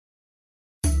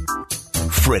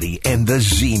Freddie and the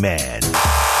Z-Man.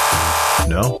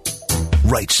 No?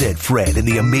 Right Said Fred and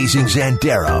the Amazing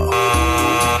Zandero.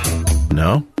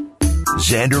 No?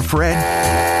 Zander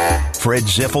Fred? Fred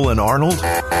Ziffel and Arnold?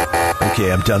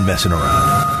 Okay, I'm done messing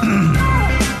around.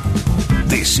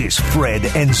 This is Fred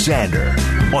and Zander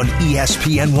on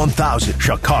ESPN 1000,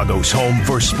 Chicago's home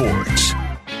for sports.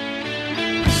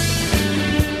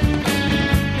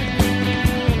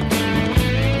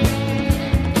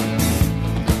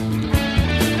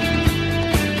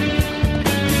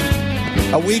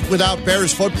 A week without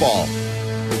Bears football.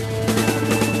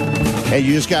 And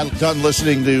you just got done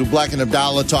listening to Black and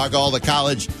Abdallah talk all the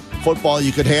college football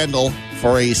you could handle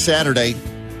for a Saturday.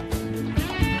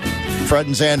 Fred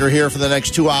and Zander here for the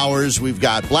next 2 hours. We've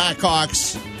got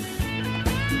Blackhawks.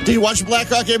 Did you watch the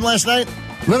Blackhawk game last night?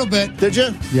 A little bit. Did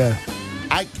you? Yeah.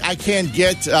 I can't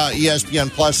get ESPN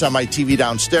Plus on my TV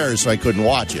downstairs, so I couldn't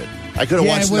watch it. I couldn't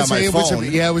watch it on my phone.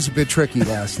 It was a bit tricky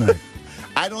last night.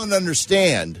 I don't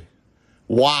understand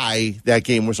why that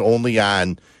game was only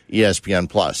on ESPN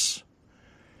Plus.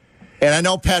 And I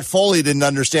know Pat Foley didn't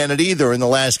understand it either in the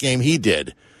last game he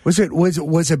did. Was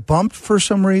it bumped for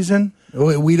some reason?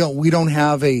 We don't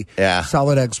have a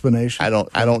solid explanation.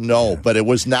 I don't know, but it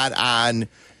was not on,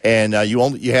 and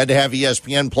you had to have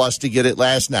ESPN Plus to get it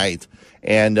last night.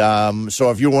 And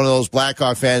so if you're one of those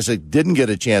Blackhawk fans that didn't get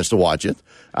a chance to watch it,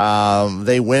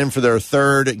 they win for their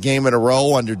third game in a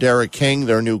row under Derek King,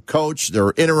 their new coach,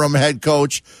 their interim head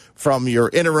coach, from your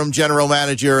interim general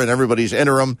manager and everybody's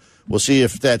interim. We'll see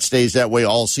if that stays that way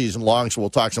all season long, so we'll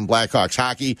talk some Blackhawks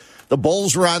hockey. The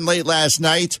Bulls were on late last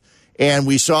night, and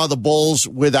we saw the Bulls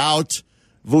without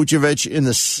Vucevic in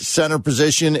the center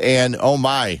position, and oh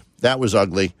my, that was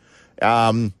ugly.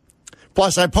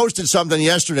 Plus, I posted something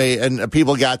yesterday, and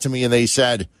people got to me, and they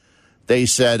said,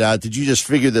 did you just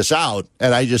figure this out?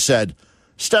 And I just said,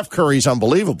 Steph Curry's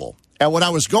unbelievable. And what I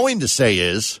was going to say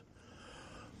is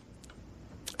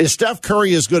Steph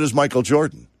Curry as good as Michael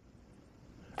Jordan?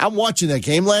 I'm watching that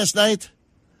game last night.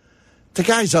 The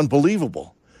guy's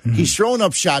unbelievable. Mm-hmm. He's throwing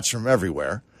up shots from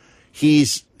everywhere.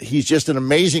 He's just an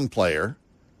amazing player.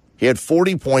 He had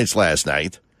 40 points last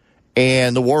night,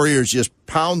 and the Warriors just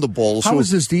pound the Bulls. How was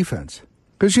his defense?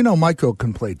 Because, Michael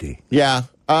can play D. Yeah.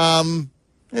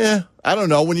 I don't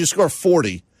know. When you score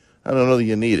 40, I don't know that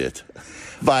you need it.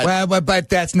 But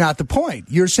that's not the point.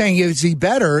 You're saying, is he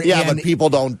better? Yeah, but people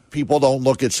don't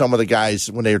look at some of the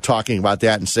guys when they're talking about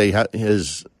that and say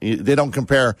they don't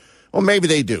compare. Well, maybe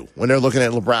they do. When they're looking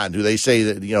at LeBron, do they say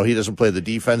that he doesn't play the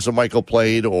defense that Michael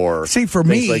played, or for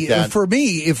me,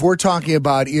 if we're talking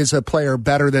about is a player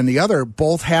better than the other,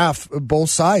 both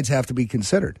sides have to be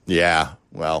considered. Yeah,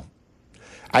 well,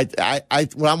 I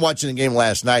when I'm watching the game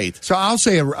last night, so I'll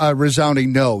say a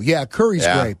resounding no. Yeah, Curry's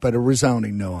great, but a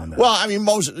resounding no on that. Well, I mean,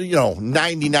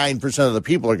 99% of the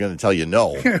people are going to tell you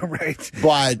no, right?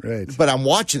 But I'm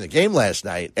watching the game last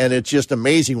night, and it's just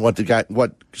amazing what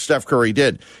Steph Curry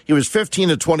did. He was 15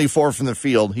 of 24 from the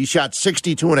field. He shot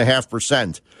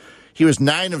 62.5%. He was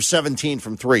 9 of 17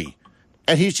 from three,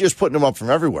 and he's just putting them up from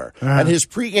everywhere. Uh-huh. And his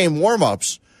pregame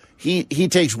warmups. He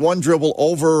takes one dribble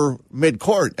over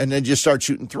midcourt and then just starts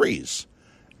shooting threes.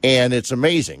 And it's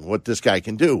amazing what this guy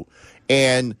can do.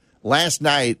 And last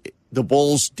night, the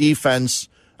Bulls' defense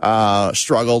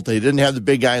struggled. They didn't have the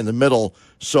big guy in the middle.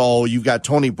 So you've got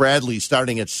Tony Bradley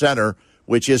starting at center,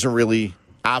 which isn't really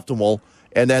optimal.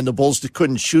 And then the Bulls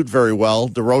couldn't shoot very well.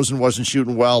 DeRozan wasn't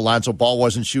shooting well. Lonzo Ball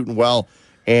wasn't shooting well.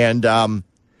 And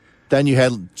then you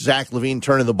had Zach LaVine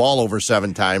turning the ball over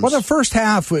 7 times. Well, the first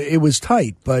half, it was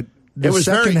tight, but the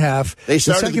second half, they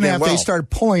started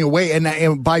pulling away.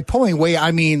 And by pulling away,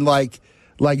 I mean like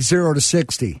 0 to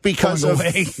 60. Because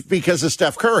of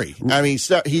Steph Curry. I mean,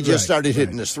 he just started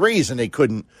hitting his threes, and they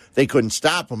couldn't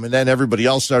stop him. And then everybody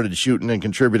else started shooting and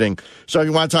contributing. So if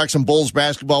you want to talk some Bulls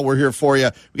basketball, we're here for you.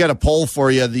 We got a poll for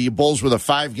you. The Bulls with a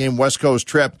 5-game West Coast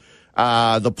trip.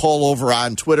 The poll over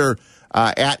on Twitter.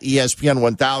 At ESPN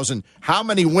 1000. How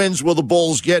many wins will the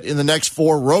Bulls get in the next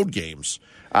 4 road games?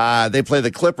 They play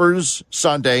the Clippers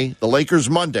Sunday, the Lakers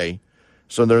Monday,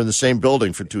 so they're in the same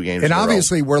building for 2 games. And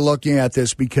obviously we're looking at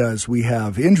this because we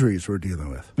have injuries we're dealing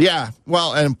with. Yeah,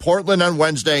 well, and Portland on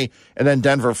Wednesday and then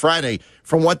Denver Friday.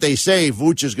 From what they say,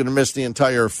 Vooch is going to miss the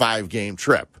entire 5-game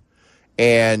trip.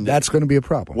 And that's going to be a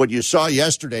problem. What you saw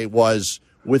yesterday was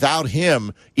without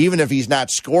him, even if he's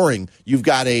not scoring, you've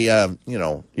got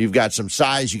you've got some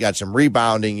size, you got some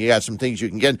rebounding, you got some things you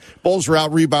can get. Bulls were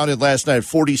out rebounded last night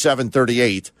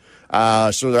 47-38.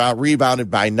 So they're out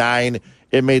rebounded by 9.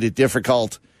 It made it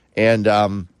difficult. And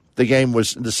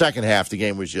the second half, the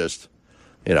game was just,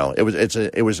 it was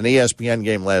an ESPN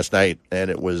game last night, and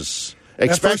it was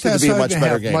Expected to be a much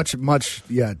better game.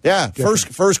 Yeah.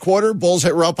 First quarter, Bulls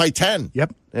were up by 10.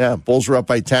 Yep. Yeah, Bulls were up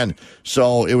by 10.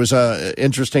 So it was an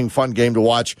interesting, fun game to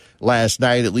watch last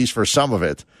night, at least for some of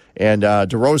it. And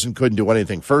DeRozan couldn't do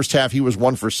anything. First half, he was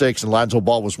 1 for 6, and Lonzo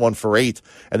Ball was 1 for 8,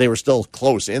 and they were still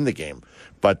close in the game.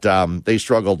 But they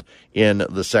struggled in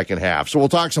the second half. So we'll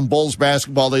talk some Bulls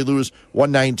basketball. They lose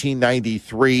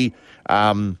 119-93.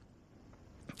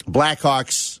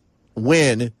 Blackhawks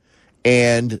win,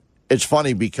 and it's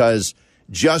funny because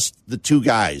just the two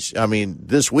guys, I mean,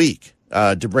 this week,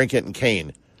 DeBrincat and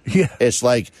Kane. Yeah. It's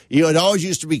like, it always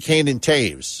used to be Kane and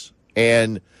Taves.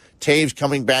 And Taves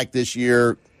coming back this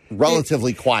year,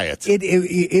 relatively quiet.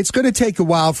 It's going to take a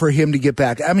while for him to get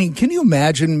back. I mean, can you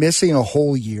imagine missing a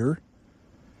whole year?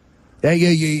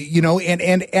 You know,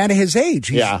 and at his age,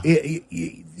 he's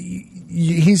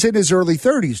in his early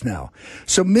 30s now.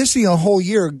 So missing a whole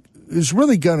year is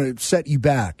really going to set you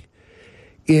back,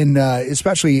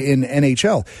 especially in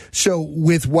NHL. So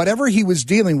with whatever he was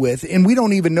dealing with, and we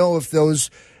don't even know if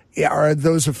those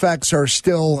effects are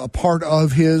still a part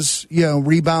of his,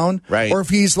 rebound, right? Or if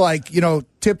he's like,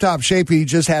 tip-top shape, he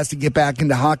just has to get back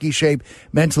into hockey shape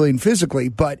mentally and physically.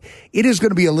 But it is going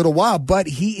to be a little while. But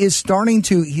he is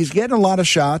he's getting a lot of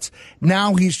shots.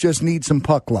 Now he's just needs some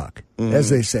puck luck, as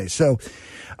they say. So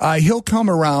he'll come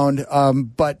around.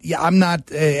 But yeah, I'm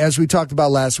not, as we talked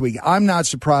about last week, I'm not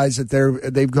surprised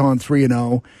that they've gone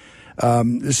 3-0.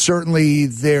 Certainly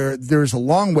there's a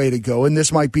long way to go, and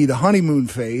this might be the honeymoon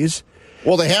phase.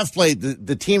 Well, they have played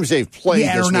the teams they've played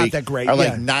this are not week that great. Are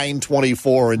like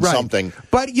 9-24 and something.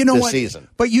 But you know this what? Season.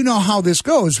 But you know how this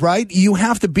goes, right? You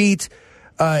have to beat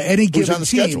any given on the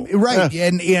team, schedule. right?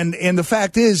 Yeah. And the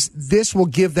fact is, this will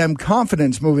give them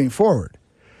confidence moving forward.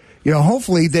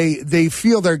 Hopefully they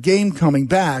feel their game coming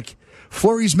back.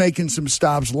 Fleury's making some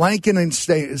stops. Lankin and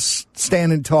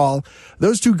standing tall.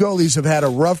 Those two goalies have had a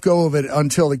rough go of it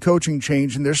until the coaching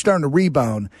change, and they're starting to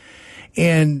rebound.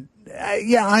 And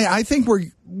I think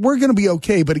we're going to be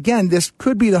okay. But again, this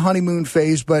could be the honeymoon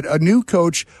phase. But a new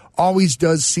coach always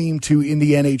does seem to, in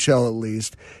the NHL at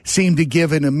least, seem to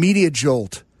give an immediate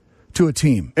jolt to a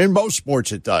team. In most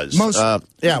sports, it does.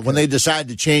 When they decide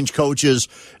to change coaches,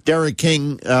 Derek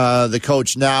King, the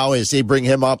coach now, as they bring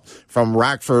him up from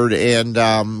Rockford,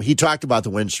 and he talked about the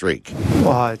win streak.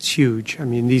 Well, it's huge. I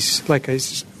mean,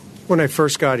 when I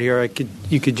first got here,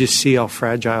 you could just see how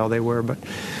fragile they were, but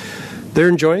they're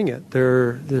enjoying it.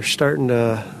 They're starting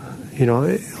to,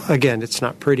 again, it's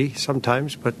not pretty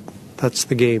sometimes, but that's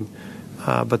the game.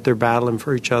 But they're battling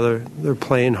for each other. They're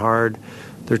playing hard.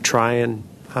 They're trying.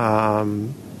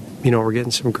 We're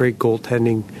getting some great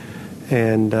goaltending,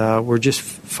 and we're just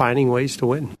finding ways to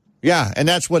win. Yeah, and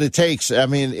that's what it takes. I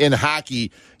mean, in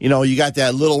hockey, you got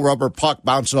that little rubber puck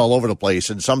bouncing all over the place,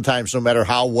 and sometimes no matter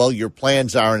how well your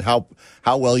plans are and how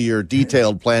well your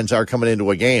detailed plans are coming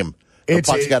into a game, the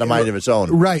puck's got a mind of its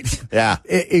own. Right. Yeah.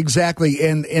 Exactly.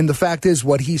 And the fact is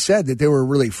what he said, that they were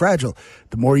really fragile.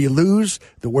 The more you lose,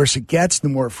 the worse it gets, the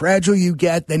more fragile you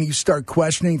get. Then you start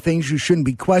questioning things you shouldn't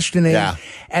be questioning. Yeah.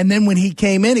 And then when he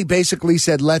came in, he basically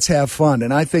said, let's have fun.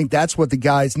 And I think that's what the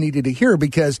guys needed to hear,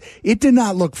 because it did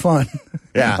not look fun.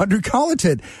 Yeah. Under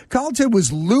Colleton. Colleton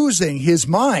was losing his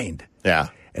mind. Yeah.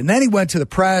 And then he went to the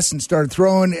press and started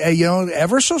throwing,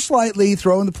 ever so slightly,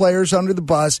 throwing the players under the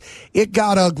bus. It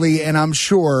got ugly, and I'm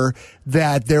sure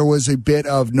that there was a bit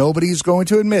of, nobody's going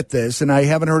to admit this, and I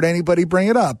haven't heard anybody bring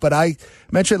it up, but I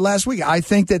mentioned last week, I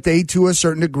think that they, to a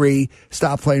certain degree,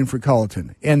 stopped playing for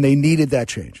Colleton, and they needed that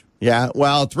change. Yeah,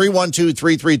 well,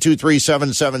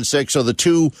 312-332-3776. So the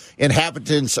two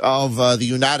inhabitants of the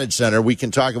United Center, we can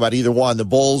talk about either one. The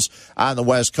Bulls on the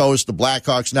West Coast, the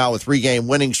Blackhawks now a 3-game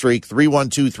winning streak,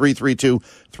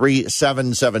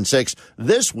 312-332-3776.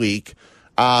 This week,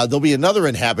 there'll be another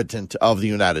inhabitant of the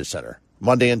United Center,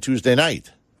 Monday and Tuesday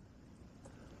night.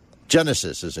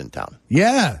 Genesis is in town.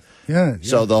 Yeah.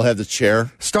 So they'll have the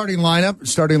chair. Starting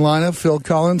lineup, Phil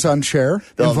Collins on chair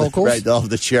and vocals. Right, they'll have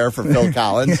the chair for Phil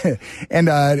Collins. And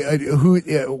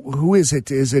who is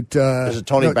it? Is it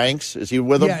Tony Banks? Is he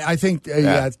with him? Yeah, I think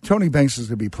Tony Banks is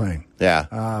going to be playing.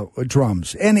 Yeah.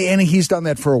 Drums. And he's done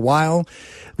that for a while.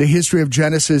 The history of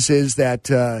Genesis is that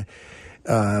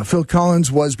Phil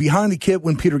Collins was behind the kit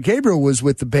when Peter Gabriel was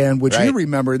with the band, which you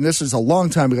remember, and this is a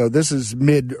long time ago. This is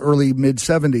early mid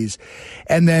 70s.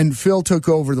 And then Phil took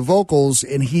over the vocals,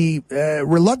 and he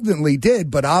reluctantly did,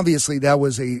 but obviously that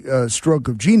was a stroke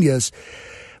of genius.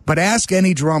 But ask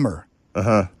any drummer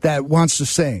that wants to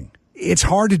sing. It's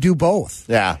hard to do both.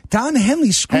 Yeah. Don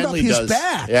Henley screwed up his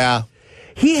back. Yeah.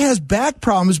 he has back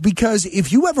problems because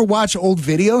if you ever watch old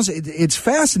videos, it's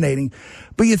fascinating.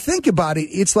 But you think about it,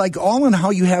 it's like all in how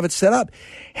you have it set up.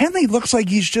 Henley looks like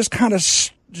he's just kind of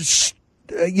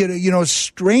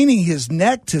straining his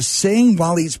neck to sing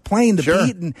while he's playing the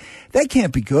beat, and that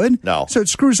can't be good. No. So it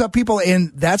screws up people,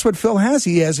 and that's what Phil has.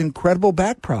 He has incredible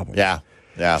back problems. Yeah.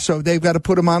 So they've got to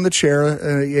put him on the chair.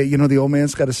 The old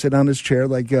man's got to sit on his chair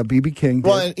like B.B. King did.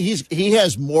 Well, and he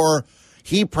has more.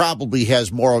 He probably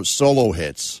has more solo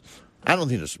hits. I don't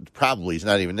think he's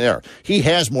not even there. He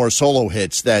has more solo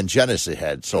hits than Genesis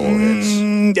had solo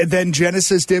hits. Than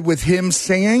Genesis did with him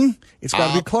singing? It's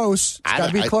got to be close. It's got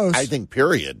to be close. I think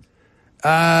period.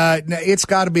 It's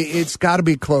got to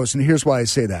be close. And here's why I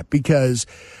say that. Because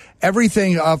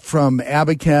everything up from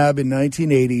Abacab in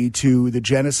 1980 to the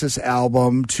Genesis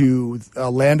album to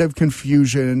Land of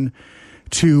Confusion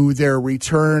to their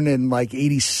return in like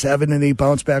 87, and they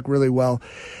bounced back really well.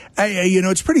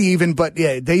 It's pretty even, but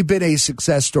yeah, they've been a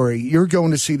success story. You're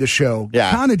going to see the show. Yeah.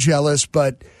 Kind of jealous,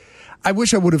 but I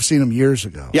wish I would have seen them years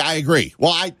ago. Yeah, I agree.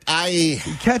 Well, I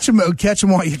catch them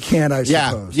while you can, I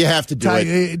suppose. Yeah, you have to do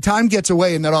it. Time gets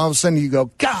away, and then all of a sudden you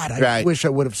go, God, I wish I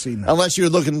would have seen them. Unless you're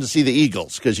looking to see the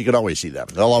Eagles, because you can always see them.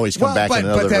 They'll always come back in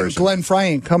another version. But then Glenn Frey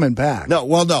ain't coming back. No,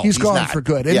 he's gone not. for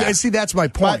good. And see, that's my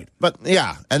point. But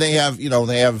yeah, and they have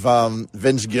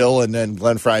Vince Gill and then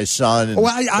Glenn Frey's son. And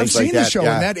I've seen the show,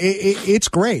 and it's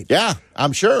great. Yeah,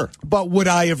 I'm sure. But would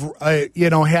I have,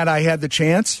 had I had the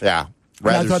chance? Yeah. And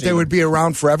I thought they would be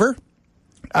around forever.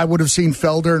 I would have seen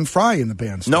Felder and Fry in the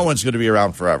band. No one's going to be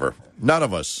around forever. None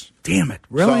of us. Damn it.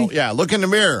 Really? So, yeah, look in the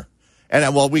mirror.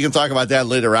 And, we can talk about that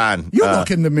later on. You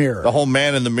look in the mirror. The whole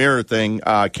man in the mirror thing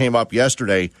came up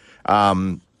yesterday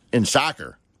in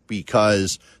soccer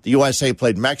because the USA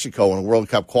played Mexico in a World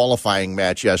Cup qualifying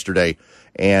match yesterday.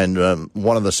 And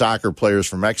one of the soccer players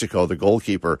from Mexico, the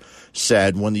goalkeeper,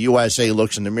 said, when the USA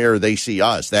looks in the mirror, they see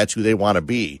us. That's who they want to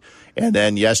be. And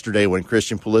then yesterday when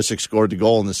Christian Pulisic scored the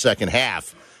goal in the second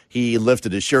half, he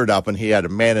lifted his shirt up and he had a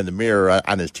man in the mirror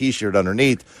on his T-shirt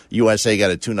underneath. USA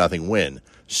got a 2-0 win.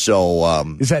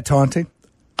 So is that taunting?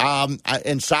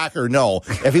 In soccer, no.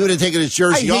 If he would have taken his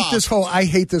jersey off, I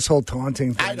hate this whole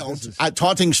taunting thing. I don't.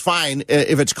 Taunting's fine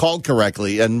if it's called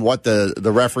correctly, and what the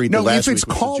referee did last week was a joke.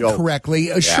 No, if it's called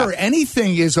correctly, sure,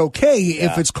 anything is okay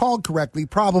if it's called correctly.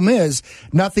 Problem is,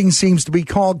 nothing seems to be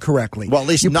called correctly. Well, at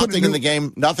least nothing in the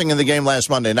game. Nothing in the game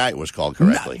last Monday night was called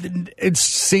correctly. It's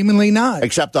seemingly not,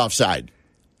 except offside.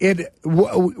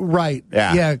 Right.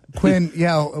 Yeah. Quinn.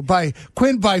 Yeah. By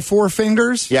 4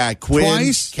 fingers. Yeah. Quinn.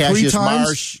 Twice. Cassius 3 times.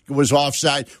 Marsh was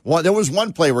offside. There was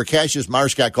one play where Cassius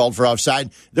Marsh got called for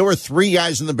offside. There were 3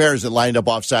 guys in the Bears that lined up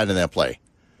offside in that play.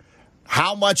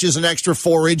 How much is an extra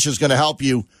 4 inches going to help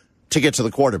you to get to the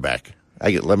quarterback?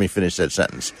 Let me finish that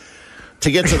sentence.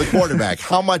 To get to the quarterback,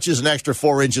 how much is an extra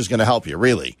 4 inches going to help you?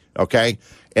 Really? Okay.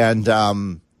 And,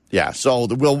 yeah, so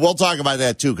we'll talk about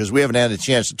that, too, because we haven't had a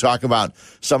chance to talk about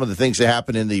some of the things that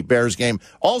happened in the Bears game.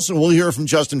 Also, we'll hear from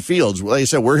Justin Fields. Like I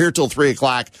said, we're here till 3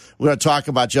 o'clock. We're going to talk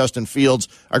about Justin Fields.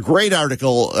 A great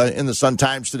article in the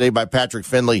Sun-Times today by Patrick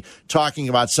Finley talking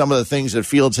about some of the things that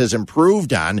Fields has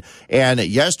improved on. And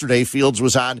yesterday, Fields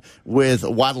was on with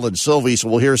Waddle and Sylvie, so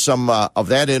we'll hear some of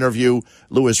that interview.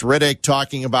 Louis Riddick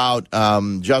talking about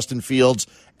Justin Fields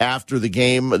after the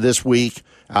game this week.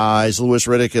 As Louis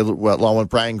Riddick, along with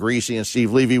Brian Greasy and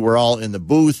Steve Levy, were all in the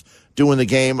booth doing the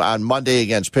game on Monday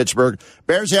against Pittsburgh.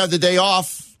 Bears have the day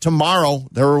off tomorrow.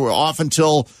 They're off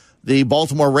until the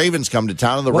Baltimore Ravens come to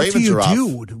town, and the Ravens are off. What do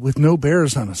you do with no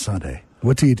Bears on a Sunday?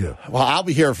 What do you do? Well, I'll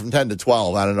be here from 10 to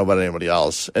 12. I don't know about anybody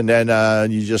else. And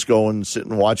then you just go and sit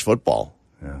and watch football.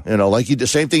 Yeah. Like you did,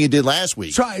 same thing you did last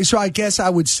week. So I guess I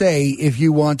would say if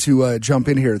you want to jump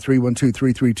in here,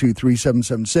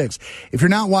 312-332-3776. If you're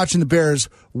not watching the Bears,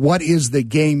 what is the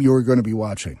game you're going to be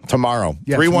watching? Tomorrow.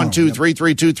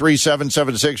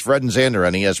 312-332-3776. Fred and Zander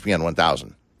on ESPN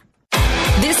 1000.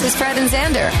 This is Fred and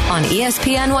Zander on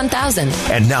ESPN 1000.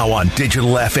 And now on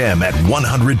Digital FM at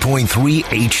 100.3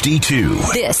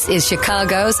 HD2. This is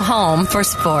Chicago's home for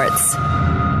sports.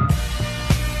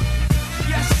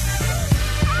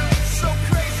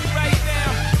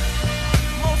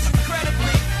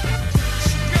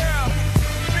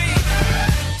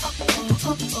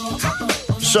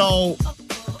 So,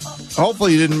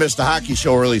 hopefully you didn't miss the hockey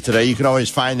show early today. You can always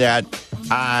find that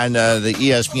on the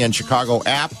ESPN Chicago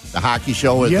app, the hockey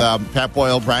show with Pat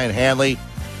Boyle, Brian Hanley.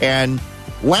 And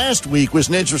last week was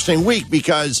an interesting week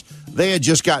because they had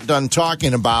just got done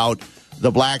talking about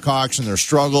the Blackhawks and their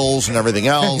struggles and everything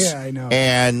else. Yeah, I know.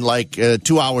 And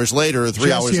 2 hours later,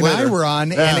 3 hours later. Jesse and I were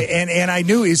on, and I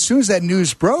knew as soon as that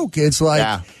news broke, it's like...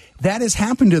 Yeah. that has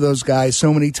happened to those guys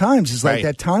so many times. It's like Right.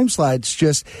 that time slide. It's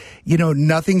just,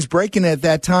 nothing's breaking at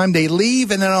that time. They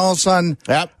leave, and then all of a sudden,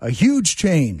 a huge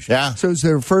change. Yeah. So it's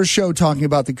their first show talking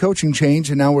about the coaching change,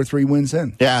 and now we're 3 wins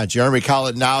in. Yeah, Jeremy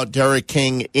Collett out, Derek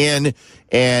King in,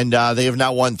 and they have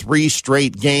now won 3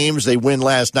 straight games. They win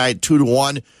last night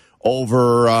 2-1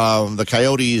 over the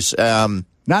Coyotes.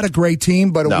 Not a great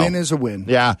team, but a win is a win.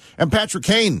 Yeah, and Patrick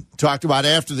Kane talked about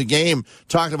after the game,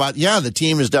 the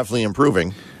team is definitely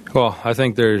improving. Well, I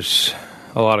think there's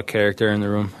a lot of character in the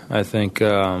room. I think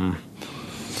even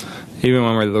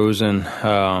when we're losing,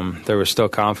 there was still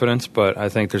confidence, but I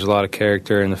think there's a lot of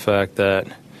character in the fact that,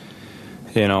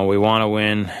 we want to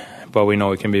win, but we know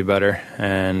we can be better,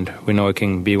 and we know we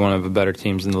can be one of the better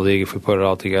teams in the league if we put it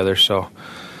all together. So,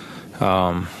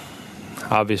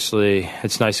 obviously,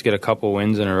 it's nice to get a couple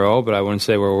wins in a row, but I wouldn't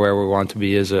say we're where we want to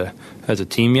be as a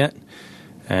team yet.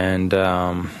 And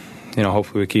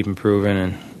hopefully we keep improving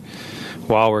and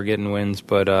while we're getting wins.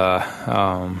 But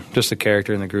just the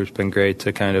character in the group's been great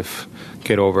to kind of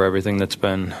get over everything that's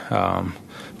been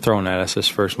thrown at us this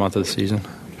first month of the season.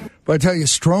 But I tell you,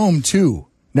 Strome, too.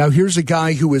 Now, here's a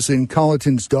guy who was in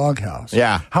Colleton's doghouse.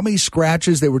 Yeah. How many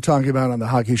scratches they were talking about on the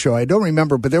hockey show? I don't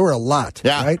remember, but there were a lot,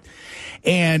 right?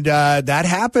 And that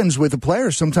happens with the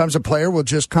players. Sometimes a player will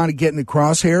just kind of get in the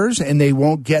crosshairs, and they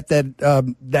won't get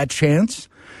that chance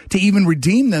to even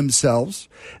redeem themselves.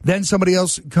 Then somebody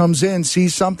else comes in,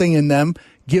 sees something in them,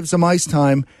 gives them ice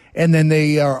time, and then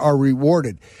they are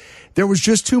rewarded. There was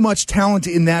just too much talent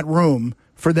in that room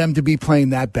for them to be playing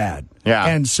that bad. Yeah.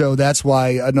 And so that's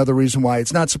why, another reason why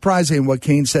it's not surprising what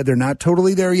Kane said. They're not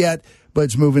totally there yet, but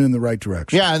it's moving in the right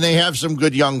direction. Yeah, and they have some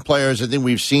good young players. I think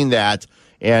we've seen that.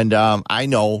 And I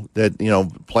know that,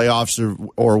 playoffs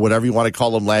or whatever you want to call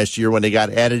them last year when they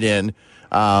got added in to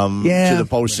the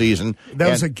postseason. That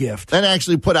was a gift. And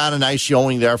actually put on a nice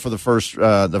showing there for the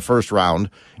first round.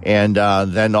 And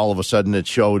then all of a sudden it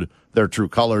showed their true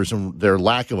colors and their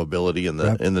lack of ability in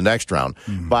the next round.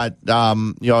 Mm-hmm. But a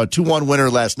 2-1 winner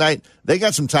last night. They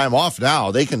got some time off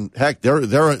now. They can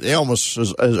they almost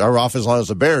are off as long as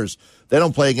the Bears. They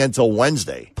don't play again until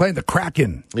Wednesday. Playing the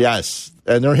Kraken. Yes,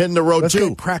 and they're hitting the road Let's too.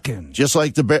 go Kraken. Just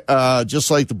like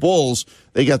the Bulls,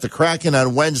 they got the Kraken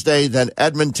on Wednesday. Then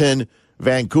Edmonton,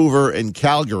 Vancouver, and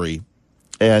Calgary.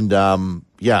 And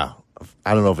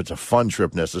I don't know if it's a fun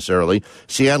trip necessarily.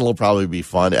 Seattle will probably be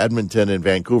fun. Edmonton and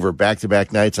Vancouver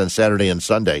back-to-back nights on Saturday and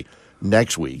Sunday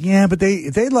next week. Yeah, but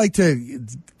they like to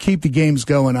keep the games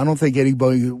going. I don't think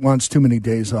anybody wants too many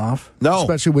days off. No,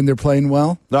 especially when they're playing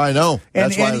well. No, I know.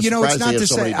 That's why it's not to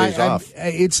say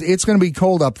it's going to be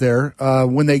cold up there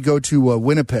when they go to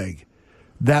Winnipeg.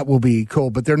 That will be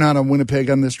cold, but they're not on Winnipeg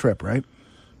on this trip, right?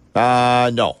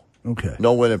 No. Okay.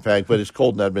 No Winnipeg, but it's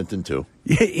cold in Edmonton too.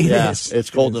 It is.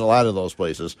 It's cold in a lot of those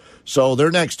places. So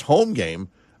their next home game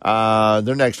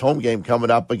coming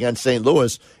up against St.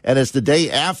 Louis, and it's the day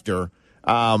after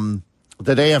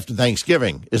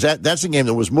Thanksgiving. That's a game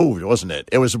that was moved, wasn't it?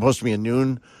 It was supposed to be a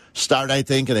noon start, I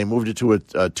think, and they moved it to a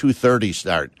 2:30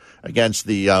 start against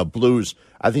the Blues.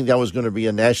 I think that was going to be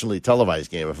a nationally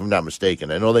televised game, if I'm not mistaken.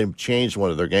 I know they changed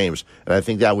one of their games, and I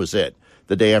think that was it,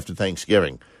 the day after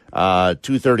Thanksgiving.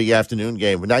 2:30 afternoon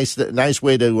game. Nice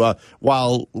way to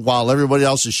while everybody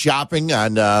else is shopping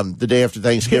on the day after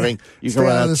Thanksgiving. You stay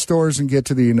out of the stores and get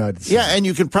to the United States. Yeah, and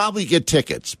you can probably get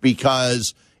tickets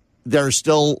because there are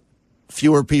still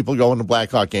fewer people going to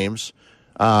Blackhawk games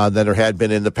than there had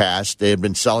been in the past. They had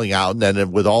been selling out, and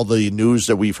then with all the news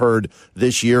that we've heard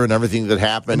this year and everything that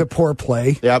happened, and the poor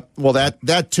play. Yep. Well,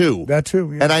 that too. That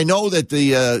too. Yeah. And I know that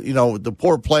the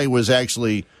poor play was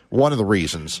actually one of the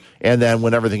reasons. And then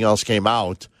when everything else came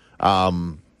out,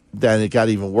 then it got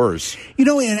even worse.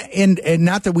 And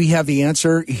not that we have the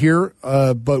answer here,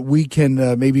 but we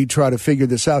can maybe try to figure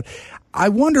this out. I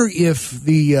wonder if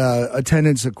the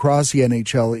attendance across the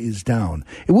NHL is down.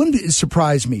 It wouldn't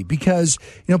surprise me because,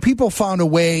 people found a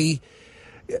way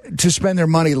to spend their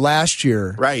money last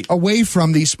year away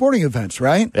from these sporting events,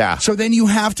 right? Yeah. So then you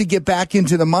have to get back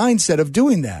into the mindset of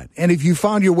doing that. And if you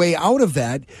found your way out of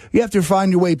that, you have to find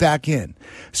your way back in.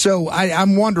 So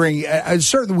I'm wondering,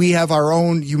 certainly we have our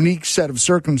own unique set of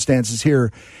circumstances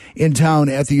here in town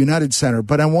at the United Center,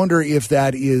 but I wonder if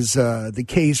that is the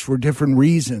case for different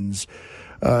reasons,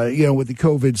 with the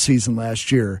COVID season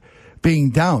last year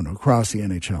being down across the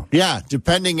NHL. Yeah,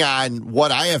 depending on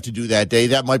what I have to do that day,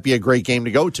 that might be a great game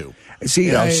to go to.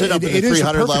 See, sit up in the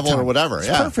 300 level or whatever. It's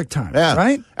perfect time,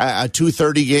 right? A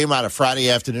 2:30 game on a Friday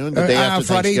afternoon, the day after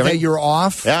Friday Thanksgiving. That you're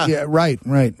off. Yeah, right.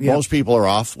 Yeah. Most people are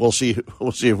off. We'll see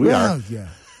if we are. Yeah.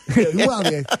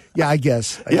 Well, yeah, I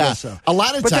guess. I guess so. A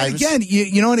lot of but times. But then again,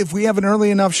 you know what? If we have an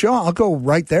early enough show, I'll go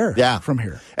right there. Yeah. From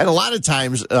here. And a lot of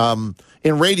times,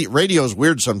 in radio is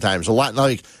weird sometimes. A lot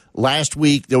like last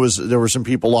week there were some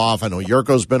people off. I know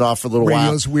Yurko's been off for a little while.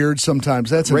 Radio's weird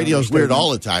sometimes. Radio's weird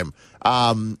all the time.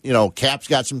 Cap's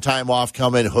got some time off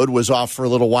coming. Hood was off for a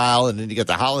little while, and then you get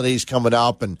the holidays coming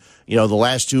up, and the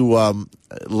last two.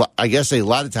 I guess a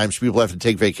lot of times people have to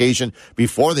take vacation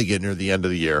before they get near the end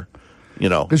of the year.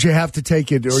 Because you have to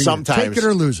take it, or sometimes take it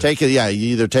or lose it. Take it, yeah. You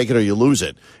either take it or you lose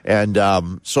it, and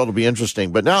so it'll be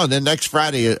interesting. But now, then next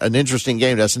Friday, an interesting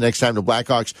game. That's the next time the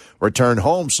Blackhawks return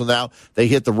home. So now they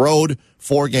hit the road,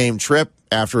 4-game trip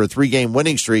after a 3-game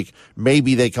winning streak.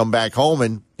 Maybe they come back home,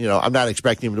 and I'm not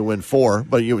expecting them to win 4,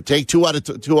 but you would take 2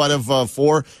 out of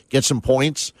 4, get some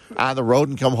points on the road,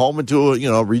 and come home into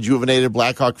a rejuvenated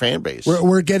Blackhawk fan base.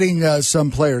 We're getting some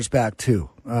players back too.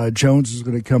 Jones is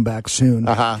going to come back soon.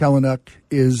 Kellenuk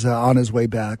is on his way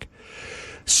back.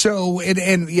 So,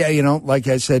 like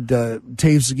I said,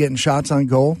 Taves is getting shots on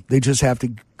goal. They just have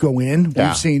to go in. Yeah.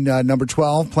 We've seen number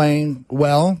 12 playing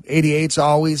well. 88's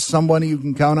always somebody you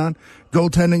can count on.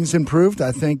 Goaltending's improved.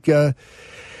 I think,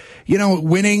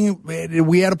 winning.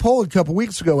 We had a poll a couple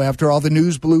weeks ago after all the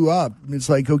news blew up. It's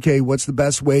like, okay, what's the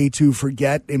best way to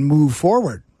forget and move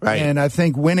forward? Right. And I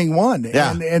think winning won.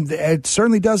 Yeah. And it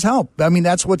certainly does help. I mean,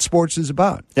 that's what sports is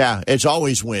about. Yeah, it's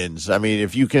always wins. I mean,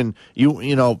 if you can,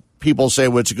 people say,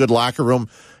 well, it's a good locker room.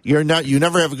 You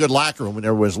never have a good locker room when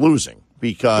everyone's losing.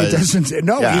 Because it doesn't.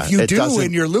 No, yeah, if you do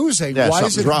and you're losing, why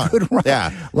is it wrong. a good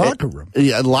locker room?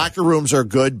 Locker rooms are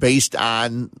good based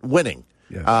on winning.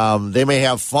 Yeah. They may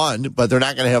have fun, but they're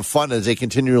not going to have fun as they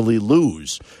continually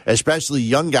lose, especially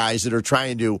young guys that are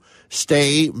trying to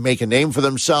make a name for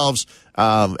themselves,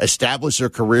 establish their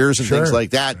careers and things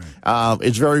like that. Right.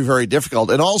 It's very, very difficult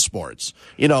in all sports.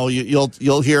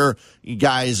 You'll hear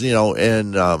guys,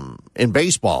 in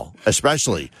baseball,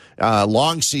 especially,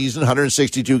 long season,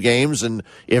 162 games. And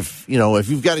if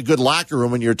you've got a good locker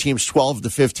room and your team's 12 to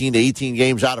 15 to 18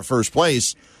 games out of first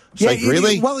place, it's like,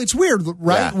 really? Well, it's weird,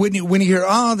 right? Yeah. When you hear,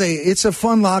 it's a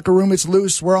fun locker room, it's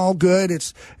loose, we're all good,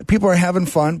 people are having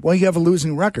fun. Well, you have a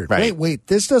losing record. Right. Wait,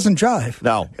 this doesn't jive.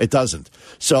 No, it doesn't.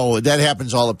 So that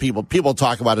happens all the people. People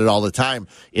talk about it all the time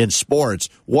in sports.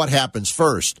 What happens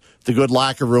first, the good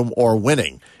locker room or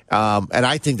winning? And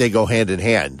I think they go hand in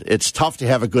hand. It's tough to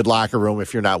have a good locker room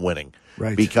if you're not winning.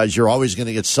 Right. Because you're always going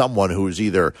to get someone who's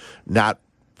either not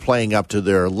playing up to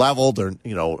their level. They're,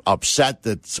 upset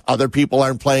that other people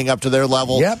aren't playing up to their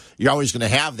level. Yep. You're always going to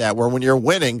have that, where when you're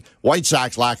winning, White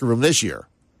Sox locker room this year,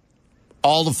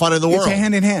 all the fun in the world. It's a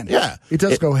hand in hand. Yeah. It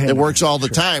does go hand in hand. It works all the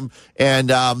time. And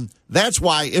that's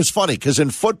why it's funny, because in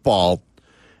football,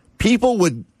 people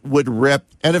would rip,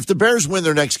 and if the Bears win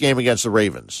their next game against the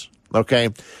Ravens, okay,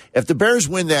 if the Bears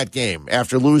win that game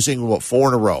after losing, 4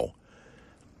 in a row,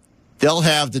 they'll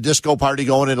have the disco party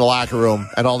going in the locker room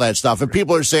and all that stuff. And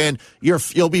people are saying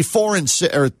you'll be 4 and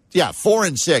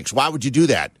 6. Why would you do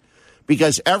that?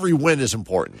 Because every win is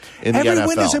important in the NFL. Every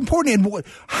win is important. And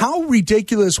how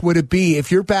ridiculous would it be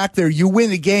if you're back there, you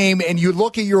win the game, and you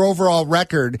look at your overall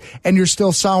record, and you're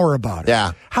still sour about it?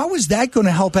 Yeah. How is that going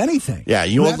to help anything? Yeah,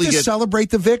 you have to celebrate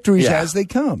the victories as they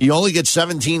come. You only get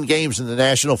 17 games in the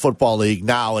National Football League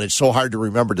now, and it's so hard to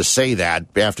remember to say that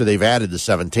after they've added the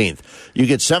 17th. You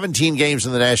get 17 games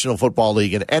in the National Football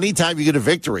League, and anytime you get a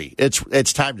victory,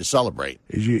 it's time to celebrate.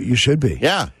 You should be.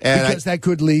 Yeah. Because that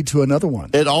could lead to another one.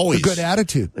 It always. A good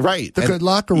attitude. Right. The good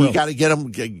locker room. You got to get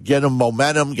them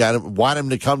momentum, want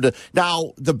them to come to.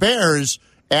 Now, the Bears,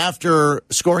 after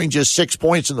scoring just 6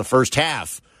 points in the first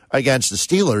half against the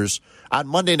Steelers, on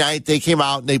Monday night, they came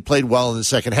out and they played well in the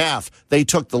second half. They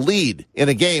took the lead in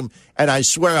a game, and I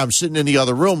swear I'm sitting in the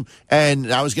other room,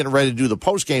 and I was getting ready to do the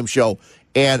post-game show,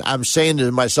 and I'm saying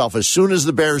to myself, as soon as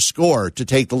the Bears score to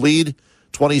take the lead,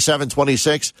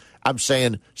 27-26, I'm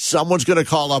saying someone's going to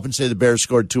call up and say the Bears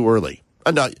scored too early.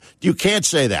 No, you can't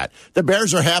say that. The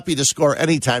Bears are happy to score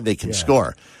anytime they can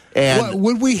score. And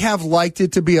would we have liked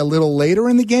it to be a little later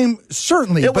in the game?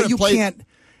 Certainly, but you can't.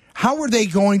 How are they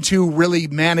going to really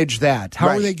manage that? How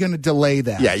are they going to delay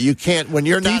that? Yeah, you can't when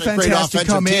you're not a great has offensive to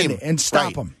come team in and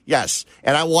stop them. Yes,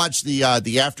 and I watched the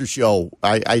after show.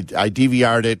 I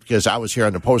DVR'd it because I was here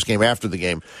on the post game after the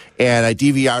game, and I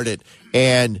DVR'd it,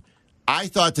 and I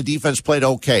thought the defense played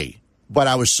okay. But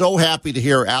I was so happy to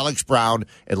hear Alex Brown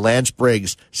and Lance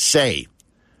Briggs say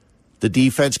the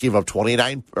defense gave up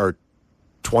 29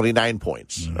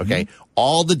 points. Mm-hmm. Okay,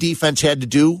 all the defense had to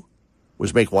do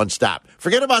was make one stop.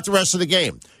 Forget about the rest of the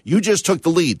game. You just took the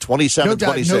lead,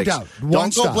 27-26. No doubt.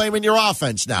 Don't go blaming your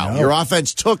offense now. No. Your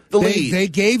offense took the lead. They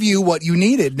gave you what you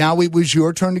needed. Now it was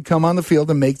your turn to come on the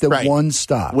field and make the one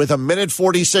stop. With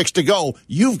 1:46 to go,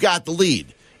 you've got the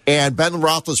lead. And Ben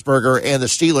Roethlisberger and the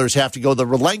Steelers have to go the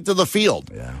length of the field.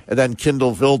 Yeah. And then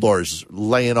Kindle Vildor's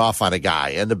laying off on a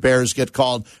guy. And the Bears get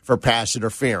called for pass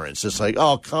interference. It's like,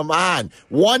 oh, come on.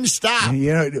 One stop.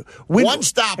 One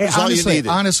stop is all you needed.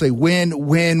 Honestly, when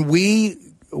we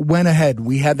went ahead,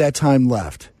 we had that time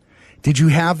left. Did you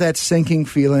have that sinking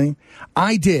feeling?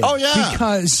 I did. Oh, yeah.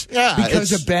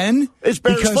 Because of Ben. It's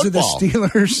Bears because football. of the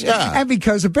Steelers. Yeah. And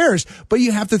because of Bears. But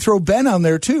you have to throw Ben on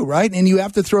there, too, right? And you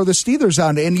have to throw the Steelers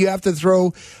on, and you have to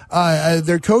throw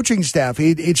their coaching staff.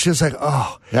 It's just like,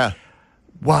 oh. Yeah.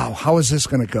 Wow, how is this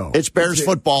going to go? It's Bears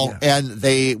football, and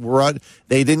they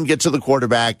didn't get to the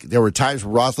quarterback. There were times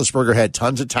where Roethlisberger had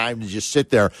tons of time to just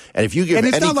sit there, and if you give any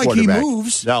quarterback, like he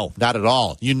moves. No, not at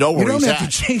all. You know where he's at. You don't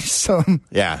have to chase him.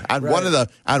 Yeah, on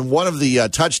one of the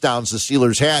touchdowns the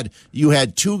Steelers had, you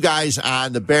had two guys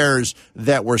on the Bears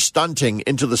that were stunting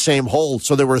into the same hole.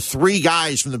 So there were three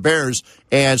guys from the Bears,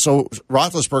 and so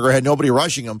Roethlisberger had nobody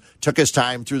rushing him. Took his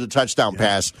time, threw the touchdown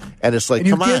pass, and it's like,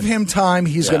 come on. You give him time,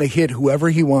 he's going to hit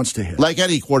whoever he wants to hit. Like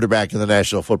any quarterback in the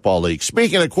National Football League.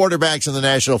 Speaking of quarterbacks in the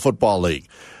National Football League,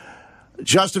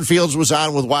 Justin Fields was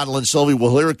on with Waddle and Sylvie.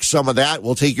 We'll hear some of that.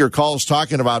 We'll take your calls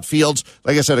talking about Fields.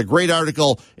 Like I said, a great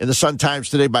article in the Sun-Times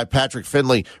today by Patrick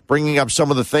Finley, bringing up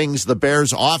some of the things the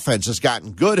Bears offense has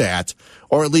gotten good at,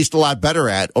 or at least a lot better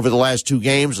at, over the last two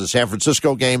games, the San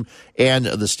Francisco game and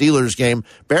the Steelers game.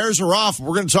 Bears are off.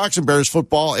 We're going to talk some Bears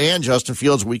football and Justin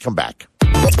Fields when we come back.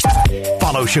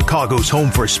 Follow Chicago's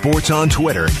Home for Sports on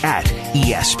Twitter at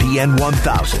ESPN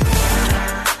 1000.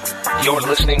 You're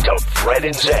listening to Fred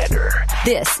and Zander.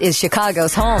 This is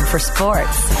Chicago's Home for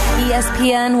Sports,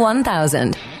 ESPN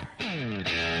 1000.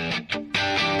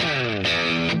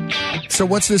 So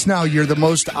what's this now? You're the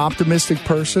most optimistic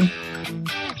person?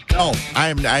 No, I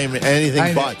am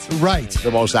anything but the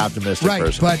most optimistic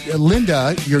person. But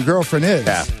Linda, your girlfriend, is.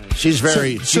 Yeah. She's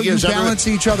very... So you balance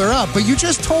each other up. But you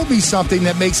just told me something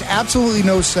that makes absolutely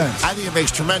no sense. I think it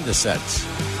makes tremendous sense.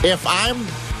 If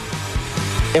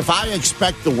I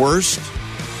expect the worst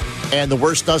and the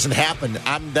worst doesn't happen,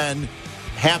 I'm then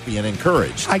happy and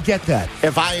encouraged. I get that.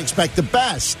 If I expect the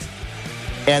best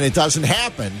and it doesn't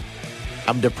happen,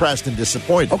 I'm depressed and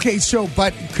disappointed. Okay,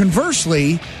 but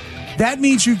conversely, that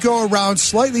means you go around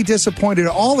slightly disappointed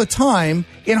all the time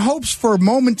in hopes for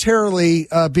momentarily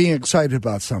being excited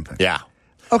about something. Yeah.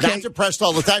 Okay. Not depressed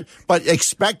all the time, but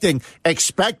expecting.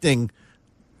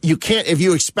 You can't, if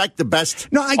you expect the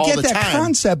best. No, I get that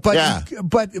concept,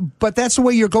 but that's the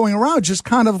way you're going around, just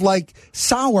kind of like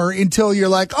sour until you're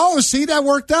like, oh, see, that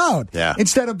worked out. Yeah.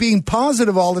 Instead of being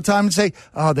positive all the time and say,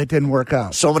 oh, that didn't work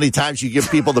out. So many times you give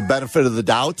people the benefit of the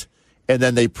doubt, and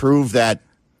then they prove that,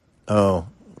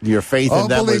 your faith in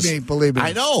them believe me.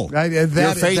 I know.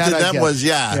 Your faith in them was,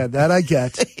 Yeah, that I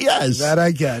get. Yes. That I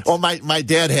get. Well, my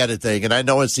dad had a thing, and I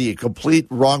know it's the complete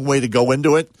wrong way to go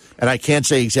into it, and I can't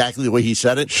say exactly the way he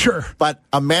said it. Sure. But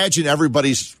imagine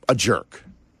everybody's a jerk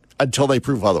until they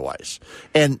prove otherwise.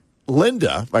 And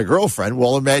Linda, my girlfriend,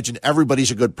 will imagine everybody's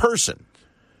a good person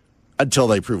until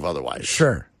they prove otherwise.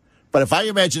 Sure. But if I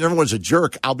imagine everyone's a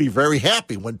jerk, I'll be very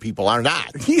happy when people are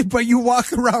not. But you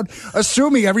walk around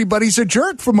assuming everybody's a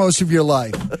jerk for most of your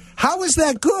life. How is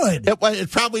that good?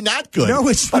 It's probably not good. No,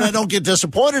 it's not. But I not. don't get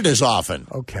disappointed as often.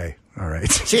 Okay. All right.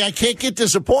 See, I can't get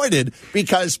disappointed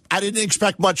because I didn't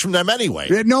expect much from them anyway.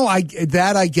 No, I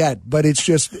get, but it's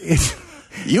just...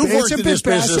 You've worked in this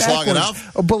business long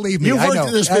enough. Oh, believe me, You've worked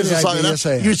in this business long enough.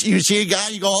 Yes, you see a guy,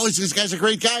 you go, oh, this guy's a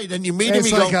great guy. Then you meet him,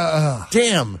 you like go,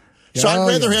 damn. So I'd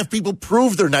rather have people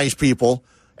prove they're nice people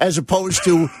as opposed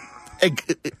to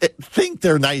think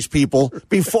they're nice people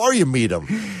before you meet them.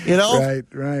 You know?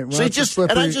 Right. Well, so it's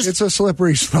a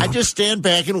slippery slope. I just stand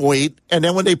back and wait, and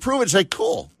then when they prove it, it's like,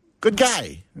 cool, good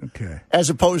guy. Okay. As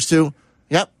opposed to,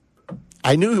 yep,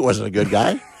 I knew he wasn't a good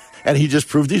guy, and he just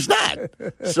proved he's not.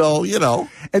 So,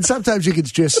 And sometimes you can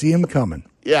just see him coming.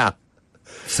 Yeah.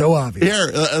 So obvious. Here,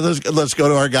 let's go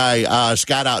to our guy,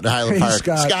 Scott out in Highland Park.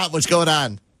 Scott, what's going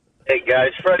on? Hey, guys.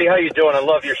 Freddie, how you doing? I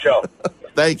love your show.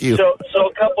 Thank you. So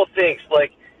a couple things.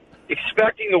 Like,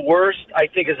 expecting the worst, I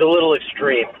think, is a little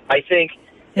extreme. I think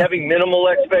having minimal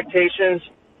expectations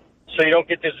so you don't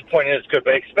get disappointed is good.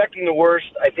 But expecting the worst,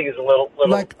 I think, is a little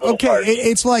okay, harsh.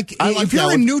 it's like if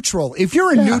you're in neutral. If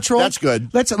you're in neutral, that's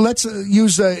good. Let's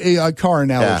use a car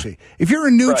analogy. Yeah. If you're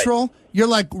in neutral, you're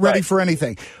like ready for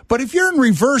anything. But if you're in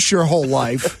reverse your whole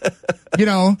life,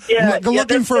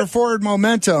 looking for a forward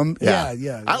momentum.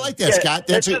 Yeah. I like that, Scott.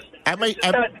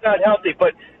 not healthy.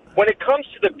 But when it comes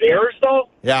to the Bears, though,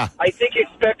 I think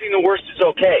expecting the worst is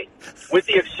okay, with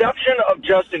the exception of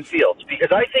Justin Fields,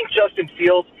 because I think Justin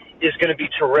Fields is going to be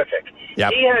terrific.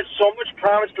 Yep. He has so much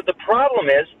promise, but the problem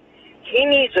is he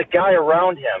needs a guy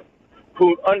around him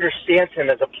who understands him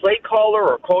as a play caller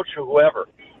or coach or whoever.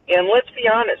 And let's be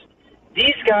honest,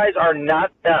 these guys are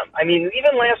not them. I mean,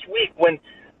 even last week when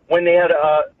they had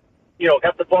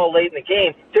got the ball late in the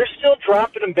game, they're still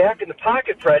dropping him back in the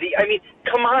pocket, Freddie. I mean,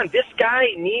 come on, this guy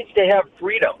needs to have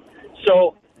freedom.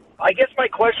 So I guess my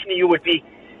question to you would be,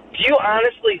 do you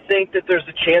honestly think that there's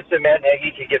a chance that Matt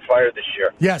Nagy could get fired this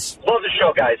year? Yes. Love the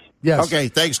show, guys. Yes. Okay,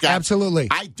 thanks, guys. Absolutely.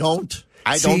 I don't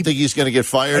think he's going to get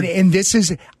fired. And this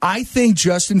is, I think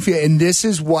Justin Fields, and this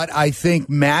is what I think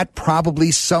Matt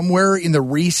probably somewhere in the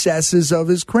recesses of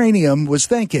his cranium was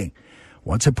thinking.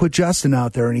 Once I put Justin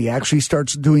out there and he actually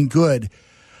starts doing good,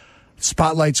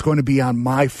 spotlight's going to be on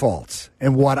my faults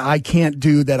and what I can't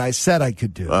do that I said I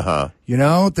could do. You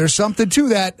know, there's something to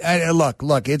that.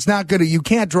 Look, it's not going to, you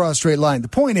can't draw a straight line. The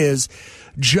point is,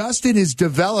 Justin is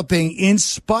developing in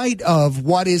spite of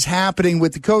what is happening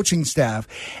with the coaching staff,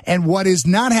 and what is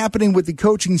not happening with the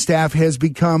coaching staff has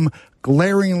become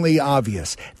glaringly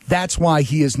obvious. That's why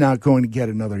he is not going to get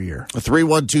another year.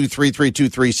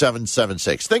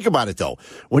 312-332-3776. Think about it, though.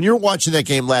 When you're watching that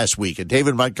game last week and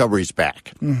David Montgomery's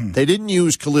back, they didn't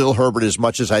use Khalil Herbert as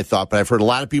much as I thought, but I've heard a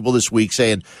lot of people this week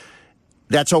saying,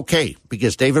 that's okay,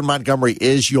 because David Montgomery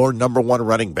is your number one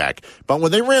running back. But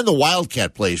when they ran the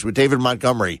Wildcat plays with David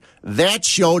Montgomery, that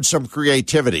showed some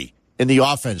creativity in the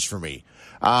offense for me.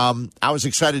 I was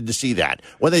excited to see that.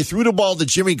 When they threw the ball to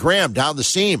Jimmy Graham down the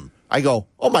seam, I go,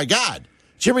 oh, my God.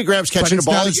 Jimmy Graham's catching the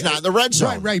ball. It's not in the red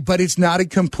zone. Right, but it's not a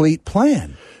complete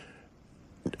plan.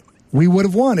 We would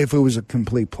have won if it was a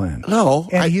complete plan. No.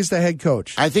 And he's the head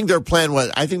coach. I think their plan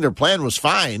was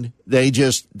fine. They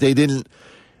didn't.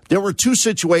 There were two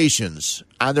situations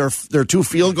on their two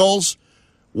field goals.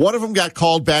 One of them got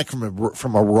called back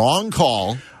from a wrong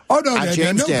call. Oh, no,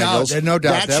 James Daniels. No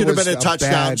doubt. That should have been a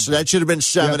touchdown, so that should have been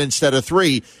 7 instead of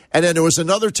 3. And then there was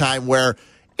another time where,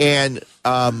 who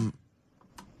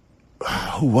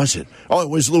was it? Oh, it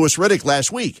was Louis Riddick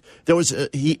last week. There was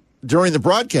during the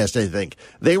broadcast, I think,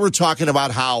 they were talking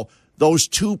about how those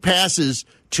two passes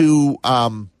to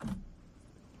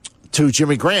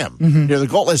Jimmy Graham near the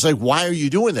goal. It's like, why are you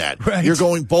doing that? Right. You're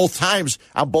going both times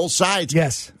on both sides.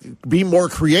 Yes. Be more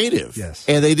creative. Yes.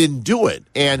 And they didn't do it.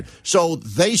 And so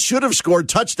they should have scored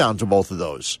touchdowns to both of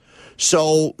those.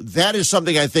 So that is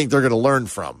something I think they're going to learn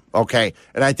from, okay?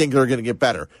 And I think they're going to get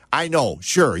better. I know,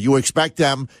 sure, you expect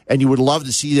them, and you would love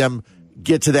to see them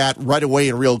get to that right away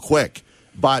and real quick.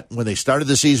 But when they started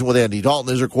the season with Andy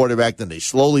Dalton as their quarterback, then they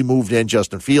slowly moved in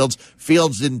Justin Fields.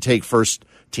 Fields didn't take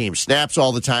first-team snaps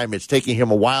all the time. It's taking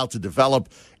him a while to develop.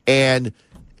 And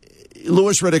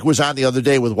Louis Riddick was on the other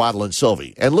day with Waddle and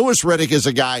Sylvie. And Louis Riddick is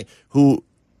a guy who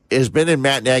has been in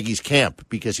Matt Nagy's camp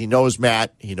because he knows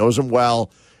Matt. He knows him well.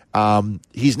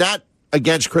 He's not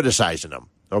against criticizing him,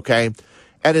 okay?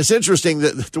 And it's interesting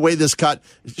that the way this cut,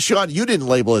 Sean, you didn't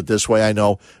label it this way, I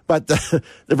know, but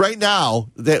right now,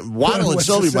 Waddle and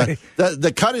Sylvie,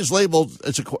 the cut is labeled,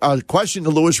 it's a question to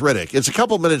Louis Riddick. It's a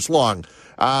couple minutes long.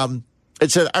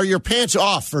 It said, are your pants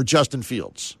off for Justin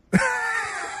Fields?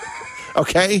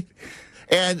 Okay?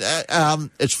 And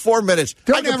it's 4 minutes.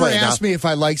 Don't ever ask me if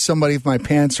I like somebody if my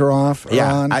pants are off or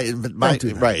on.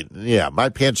 Right. Yeah, my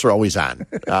pants are always on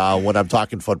when I'm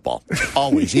talking football.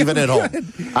 Always, even at home.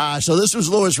 So this was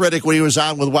Louis Riddick when he was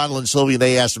on with Waddle and Sylvie, and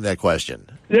they asked him that question.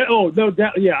 Yeah, no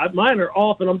doubt. Yeah, mine are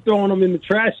off, and I'm throwing them in the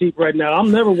trash heap right now.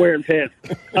 I'm never wearing pants.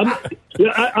 I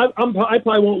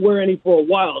probably won't wear any for a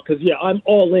while because, I'm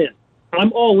all in.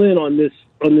 I'm all in on this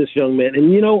young man.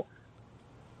 And, you know,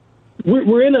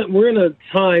 We're in a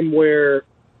time where,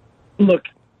 look,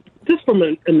 just from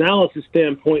an analysis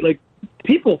standpoint, like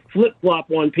people flip flop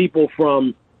on people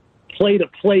from play to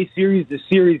play, series to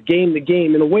series, game to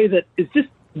game in a way that is just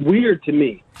weird to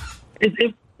me.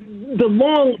 If the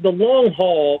long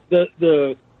haul,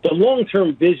 the long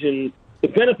term vision, the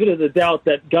benefit of the doubt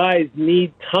that guys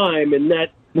need time, and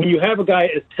that when you have a guy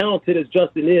as talented as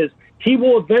Justin is, he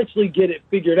will eventually get it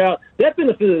figured out. That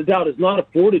benefit of the doubt is not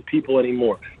afforded people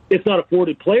anymore. It's not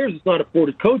afforded players. It's not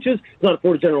afforded coaches. It's not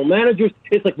afforded general managers.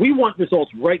 It's like we want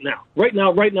results right now.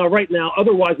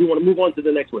 Otherwise, we want to move on to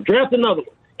the next one. Draft another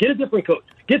one. Get a different coach.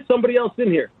 Get somebody else in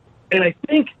here. And I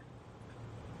think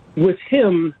with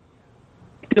him,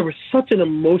 there was such an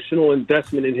emotional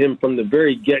investment in him from the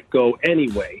very get-go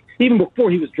anyway, even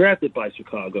before he was drafted by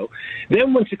Chicago.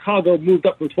 Then when Chicago moved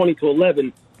up from 20 to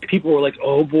 11, people were like,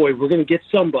 oh, boy, we're going to get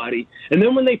somebody. And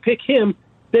then when they pick him,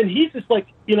 then he's just like,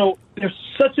 there's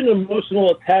such an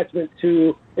emotional attachment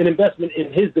to an investment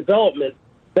in his development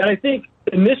that I think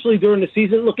initially during the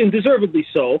season, look, and deservedly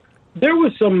so, there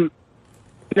was some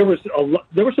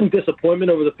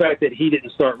disappointment over the fact that he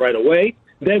didn't start right away.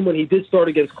 Then when he did start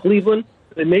against Cleveland,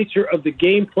 the nature of the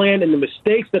game plan and the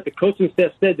mistakes that the coaching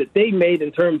staff said that they made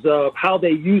in terms of how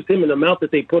they used him and the amount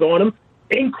that they put on him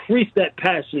increased that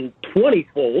passion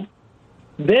 20-fold.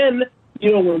 Then,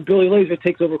 when Billy Lazor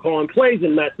takes over calling plays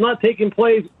and Matt's not taking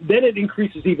plays, then it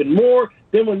increases even more.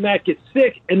 Then when Matt gets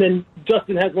sick and then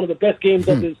Justin has one of the best games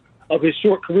of his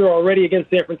short career already against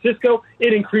San Francisco,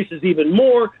 it increases even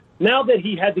more. Now that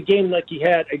he had the game like he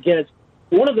had against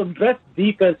one of the best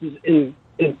defenses in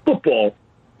football,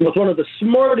 with one of the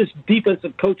smartest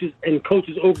defensive coaches and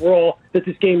coaches overall that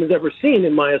this game has ever seen,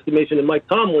 in my estimation, and Mike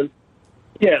Tomlin,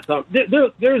 yeah, Tom,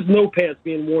 there's no pants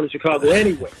being worn in Chicago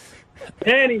anywhere.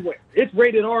 Anywhere. It's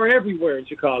rated R everywhere in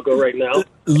Chicago right now.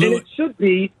 And it should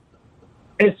be.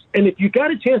 And if you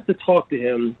got a chance to talk to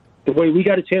him the way we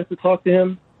got a chance to talk to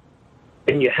him,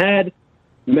 and you had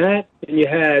Matt, and you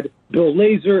had Bill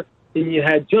Lazor, and you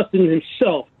had Justin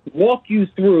himself walk you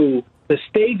through the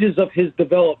stages of his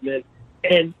development,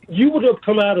 and you would have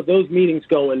come out of those meetings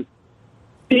going,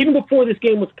 even before this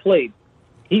game was played,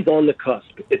 he's on the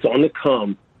cusp. It's on the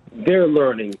come. They're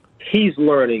learning. He's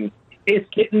learning. It's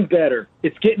getting better.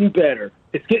 It's getting better.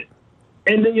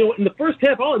 And then, in the first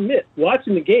half, I'll admit,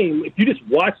 watching the game, if you just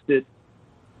watched it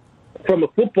from a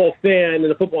football fan and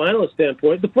a football analyst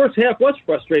standpoint, the first half was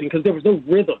frustrating because there was no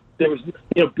rhythm. There was,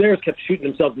 Bears kept shooting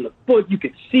themselves in the foot. You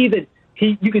could see that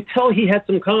you could tell he had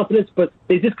some confidence, but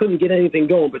they just couldn't get anything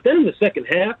going. But then in the second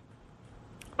half,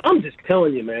 I'm just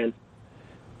telling you, man,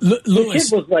 the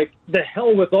kid was like, the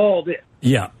hell with all this.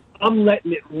 Yeah. I'm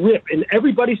letting it rip. And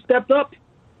everybody stepped up.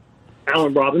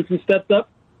 Allen Robinson stepped up.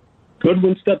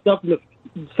 Goodwin stepped up.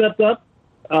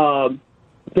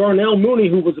 Darnell Mooney,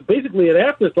 who was basically an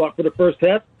afterthought for the first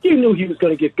half, you knew he was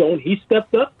going to get going. He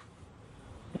stepped up.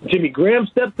 Jimmy Graham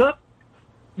stepped up.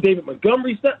 David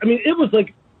Montgomery stepped. I mean, it was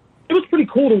pretty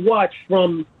cool to watch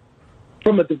from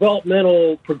a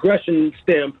developmental progression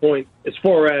standpoint as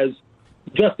far as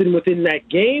Justin within that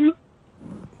game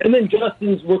and then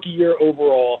Justin's rookie year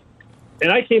overall.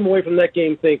 And I came away from that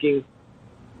game thinking,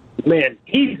 man,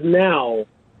 he's now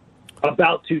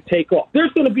about to take off.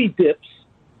 There's going to be dips.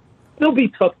 There'll be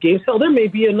tough games. Hell, there may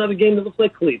be another game that looks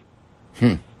like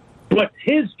Cleveland. But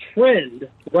his trend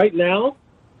right now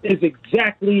is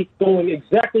going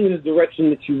exactly in the direction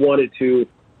that you wanted to.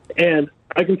 And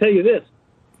I can tell you this,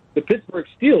 the Pittsburgh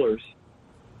Steelers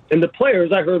and the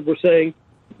players I heard were saying,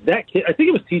 that kid, I think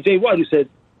it was T.J. Watt who said,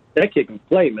 that kid can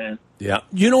play, man. Yeah.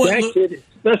 You know what? That kid is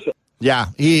special. Yeah,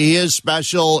 he is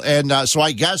special. And so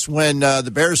I guess when the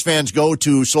Bears fans go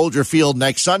to Soldier Field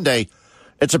next Sunday,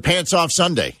 it's a pants-off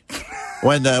Sunday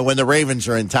when the Ravens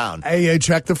are in town. Hey,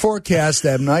 check the forecast.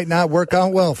 That might not work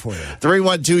out well for you.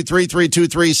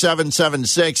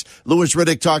 312-332-3776. Louis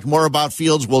Riddick talked more about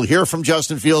Fields. We'll hear from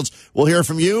Justin Fields. We'll hear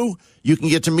from you. You can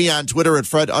get to me on Twitter at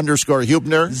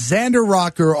Fred_Hubner. Zander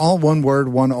Rocker, all one word,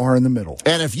 one R in the middle.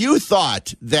 And if you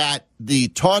thought that the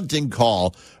taunting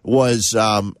call was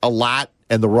a lot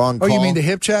and the wrong call. Oh, you mean the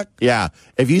hip check? Yeah.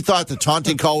 If you thought the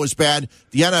taunting call was bad,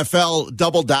 the NFL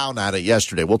doubled down on it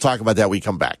yesterday. We'll talk about that when we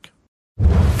come back.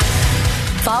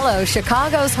 Follow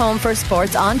Chicago's Home for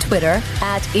Sports on Twitter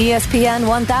at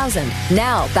ESPN1000.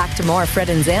 Now back to more Fred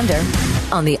and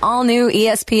Zander on the all-new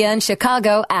ESPN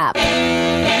Chicago app.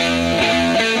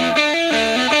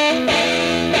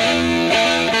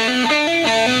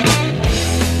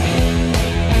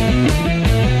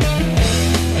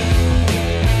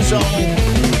 So,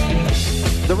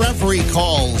 the referee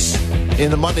calls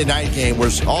in the Monday night game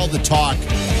was all the talk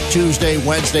Tuesday,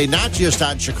 Wednesday, not just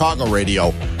on Chicago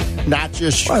radio, not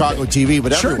just Chicago TV,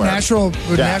 but everywhere.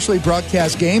 Nationally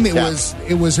broadcast game. It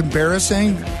was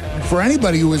embarrassing for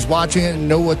anybody who was watching it and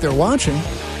know what they're watching.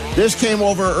 This came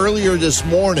over earlier this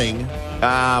morning.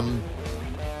 The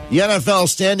NFL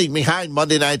standing behind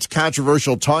Monday night's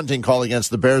controversial taunting call against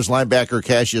the Bears linebacker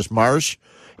Cassius Marsh.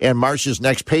 And Marsh's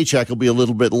next paycheck will be a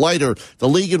little bit lighter. The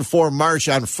league informed Marsh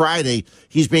on Friday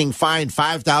he's being fined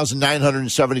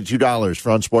 $5,972 for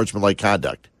unsportsmanlike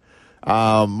conduct.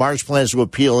 Marsh plans to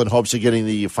appeal in hopes of getting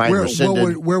the fine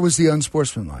rescinded. Where was the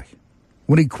unsportsmanlike?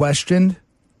 When he questioned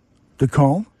the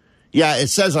call? Yeah, it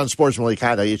says unsportsmanlike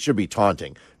conduct. It should be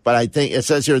taunting. But I think it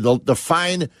says here the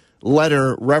fine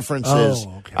letter references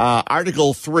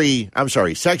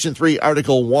Section 3,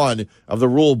 Article 1 of the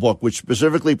rule book, which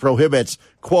specifically prohibits,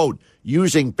 quote,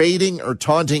 using baiting or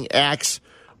taunting acts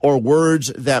or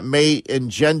words that may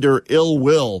engender ill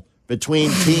will between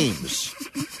teams.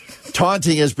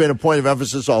 Taunting has been a point of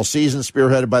emphasis all season,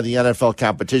 spearheaded by the NFL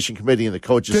Competition Committee and the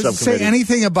coaches Does it subcommittee. say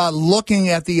anything about looking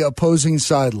at the opposing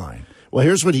sideline? Well,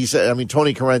 here's what he said. I mean,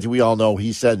 Tony Corrente, we all know,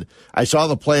 he said, I saw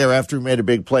the player after he made a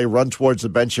big play run towards the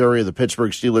bench area of the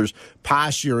Pittsburgh Steelers,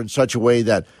 posture in such a way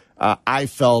that I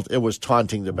felt it was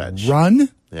taunting the bench. Run?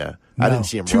 Yeah. No. I didn't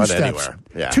see him 2 run steps. anywhere.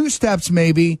 Yeah. 2 steps,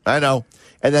 maybe. I know.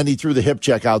 And then he threw the hip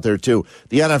check out there, too.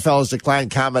 The NFL has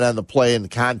declined comment on the play and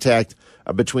contact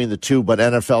between the two, but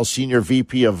NFL Senior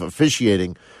VP of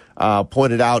Officiating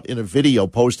pointed out in a video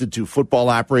posted to Football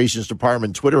Operations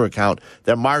Department Twitter account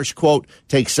that Marsh, quote,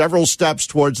 takes several steps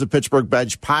towards the Pittsburgh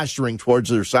bench, posturing towards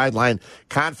their sideline.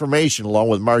 Confirmation, along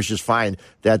with Marsh's fine,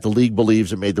 that the league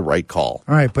believes it made the right call.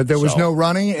 All right, but there was no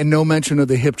running and no mention of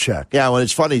the hip check. Yeah, well,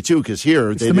 it's funny, too, because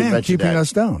here It's they the didn't man mention keeping that.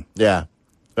 us down. Yeah.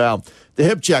 Well, the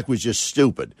hip check was just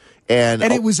stupid. And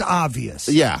it was obvious.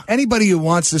 Yeah. Anybody who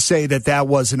wants to say that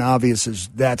wasn't obvious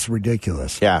that's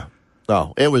ridiculous. Yeah.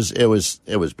 No, it was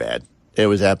bad. It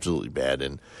was absolutely bad.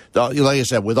 And like I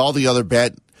said, with all the other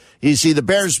bad, you see the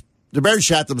Bears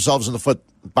shot themselves in the foot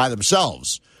by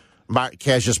themselves.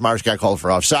 Cassius Marsh got called for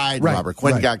offside. Right, Robert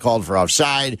Quinn got called for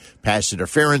offside. Pass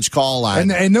interference call on,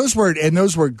 and those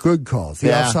were good calls.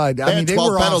 The offside. They had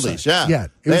 12 penalties. Offside. Yeah,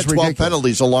 it they was had 12 ridiculous.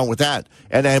 penalties along with that.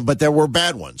 But there were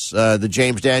bad ones. The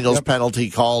James Daniels penalty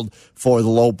called for the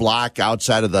low block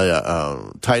outside of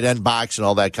the tight end box and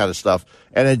all that kind of stuff.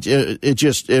 And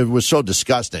it was so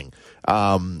disgusting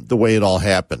the way it all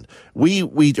happened.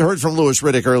 We heard from Louis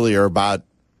Riddick earlier about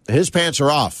his pants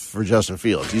are off for Justin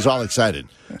Fields. He's all excited.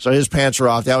 So his pants are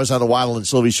off. That was on the Waddle and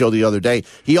Sylvie show the other day.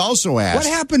 He also asked, what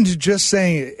happened to just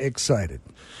saying excited?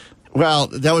 Well,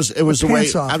 it was the way.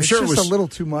 Off. I'm it's sure just it was a little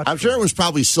too much. I'm sure it was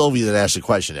probably Sylvie that asked the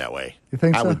question that way. You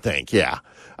think so? I would think, yeah.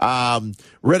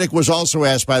 Riddick was also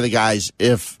asked by the guys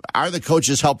are the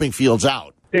coaches helping Fields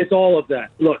out? It's all of that.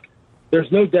 Look,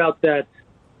 there's no doubt that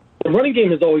the running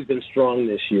game has always been strong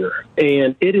this year,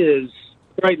 and it is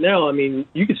right now. I mean,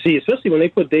 you can see, especially when they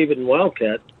put David in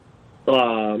Wildcat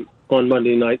on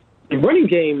Monday night, the running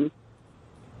game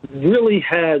really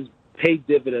has paid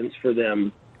dividends for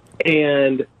them,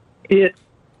 and it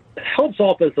helps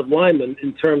offensive linemen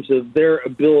in terms of their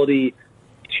ability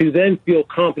to then feel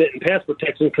confident in pass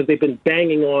protection because they've been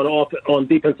banging on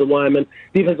defensive linemen.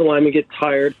 Defensive linemen get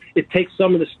tired. It takes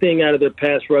some of the sting out of their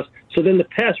pass rush. So then the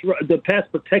pass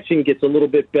protection gets a little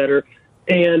bit better,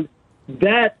 and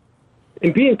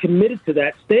being committed to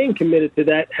that, staying committed to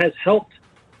that, has helped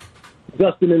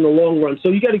Justin in the long run. So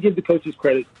you got to give the coaches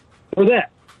credit for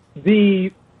that.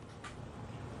 The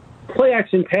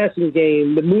play-action passing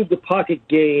game, the move-the-pocket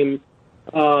game,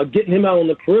 getting him out on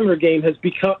the perimeter game has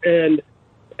become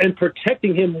and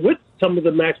protecting him with some of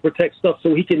the max protect stuff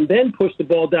so he can then push the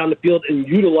ball down the field and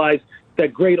utilize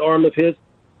that great arm of his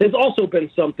has also been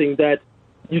something that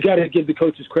you got to give the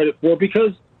coaches credit for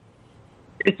because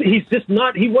he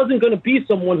wasn't going to be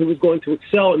someone who was going to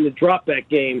excel in the drop back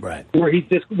game where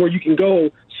you can go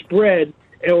spread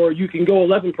or you can go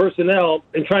 11 personnel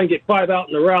and try and get 5 out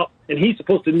in the route, and he's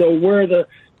supposed to know where the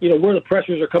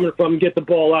pressures are coming from and get the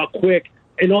ball out quick.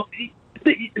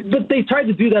 But they tried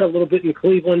to do that a little bit in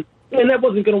Cleveland, and that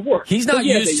wasn't going to work. He's not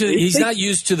not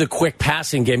used to the quick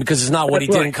passing game because it's not what he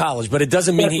did in college. But it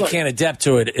doesn't mean he can't adapt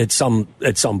to it at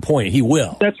some point. He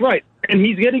will. That's right, and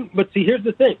he's getting. But see, here's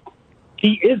the thing: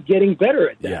 he is getting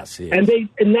better at that. Yes, he is.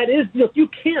 And that is, you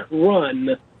can't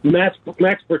run max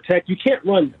protect. You can't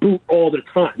run boot all the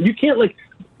time. You can't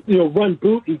run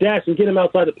boot and dash and get him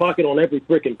outside the pocket on every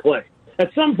freaking play.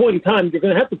 At some point in time, you're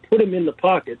going to have to put him in the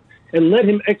pocket and let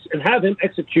him and have him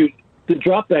execute the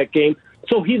drop back game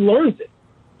so he learns it.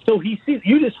 So he sees.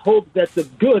 You just hope that the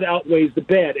good outweighs the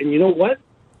bad, and you know what?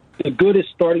 The good is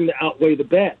starting to outweigh the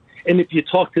bad. And if you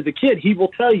talk to the kid, he will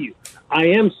tell you, I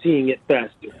am seeing it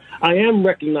faster. I am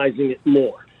recognizing it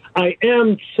more. I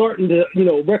am starting to,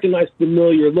 recognize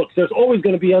familiar looks. There's always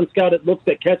going to be unscouted looks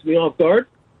that catch me off guard.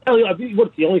 Hell,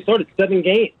 he only started 7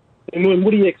 games. And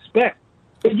what do you expect?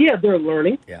 But yeah, they're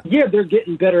learning. Yeah, they're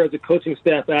getting better as a coaching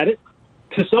staff at it.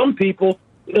 To some people,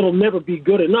 it'll never be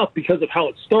good enough because of how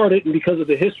it started and because of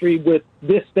the history with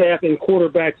this staff and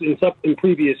quarterbacks in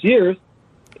previous years.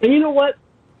 And you know what?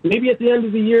 Maybe at the end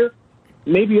of the year,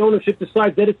 maybe ownership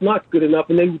decides that it's not good enough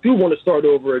and they do want to start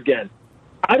over again.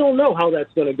 I don't know how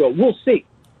that's going to go. We'll see.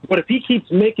 But if he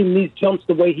keeps making these jumps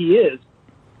the way he is,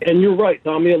 and you're right,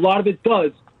 Tommy, a lot of it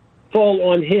does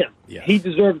fall on him. Yes. He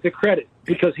deserves the credit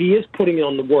because he is putting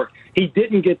on the work. He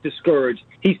didn't get discouraged.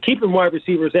 He's keeping wide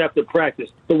receivers after practice.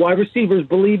 The wide receivers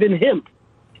believe in him.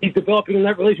 He's developing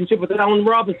that relationship with Allen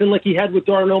Robinson like he had with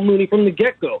Darnell Mooney from the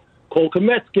get-go. Cole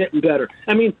Kmet's getting better.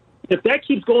 I mean, if that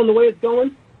keeps going the way it's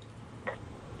going,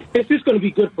 it's just going to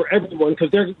be good for everyone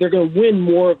because they're going to win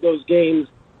more of those games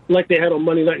like they had on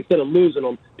Monday night instead of losing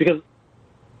them. Because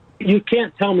you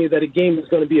can't tell me that a game is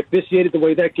going to be officiated the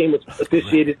way that game was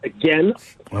officiated again.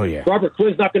 Oh, yeah. Robert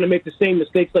Quinn's not going to make the same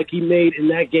mistakes like he made in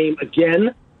that game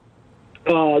again.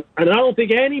 And I don't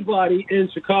think anybody in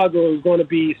Chicago is going to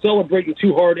be celebrating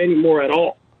too hard anymore at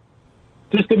all.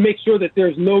 Just to make sure that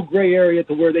there's no gray area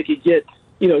to where they could get,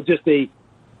 just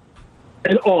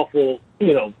an awful,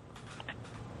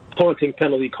 taunting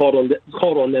penalty called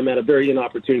on them at a very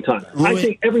inopportune time. I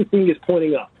think everything is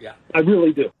pointing up. Yeah. I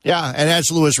really do. Yeah, and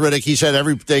that's Louis Riddick. He said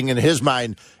everything in his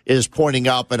mind is pointing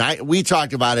up, and we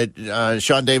talked about it.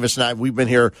 Sean Davis and I, we've been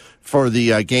here for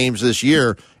the games this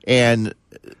year, and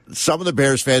some of the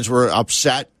Bears fans were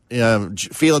upset.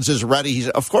 Fields is ready.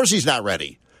 Of course he's not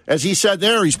ready. As he said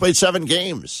there, he's played 7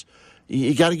 games.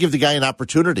 You got to give the guy an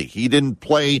opportunity. He didn't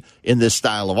play in this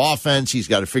style of offense. He's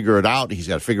got to figure it out. He's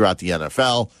got to figure out the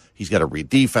NFL. He's got to read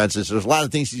defenses. There's a lot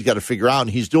of things he's got to figure out, and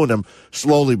he's doing them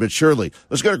slowly but surely.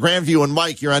 Let's go to Grandview and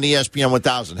Mike. You're on ESPN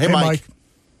 1000. Hey, Mike.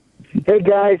 Hey,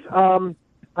 guys.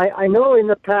 I know in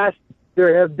the past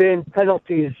there have been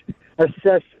penalties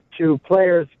assessed to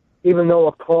players even though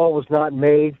a call was not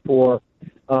made for,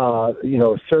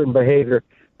 certain behavior.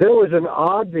 There was an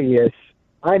obvious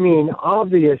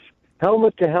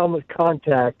helmet-to-helmet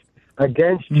contact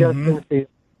against Justin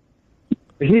Fields.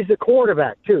 He's the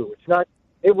quarterback, too.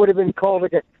 It would have been called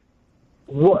again.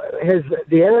 Has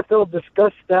the NFL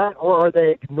discussed that, or are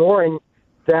they ignoring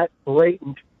that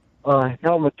blatant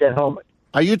helmet-to-helmet?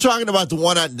 Are you talking about the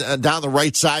one down the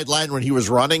right sideline when he was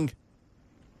running?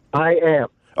 I am.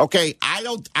 Okay,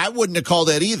 I wouldn't have called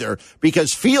that either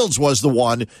because Fields was the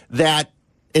one that,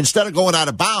 instead of going out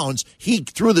of bounds, he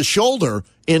threw the shoulder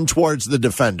in towards the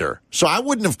defender. So I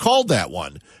wouldn't have called that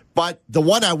one. But the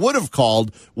one I would have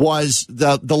called was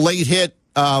the late hit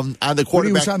on the quarterback. When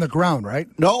he was on the ground, right?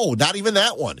 No, not even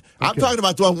that one. Okay. I'm talking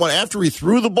about the one after he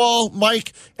threw the ball,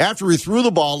 Mike. After he threw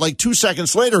the ball, like 2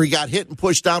 seconds later, he got hit and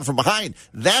pushed down from behind.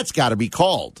 That's got to be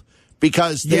called.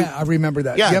 Because I remember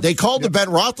that. Yeah, they called the Ben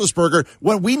Roethlisberger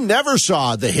when we never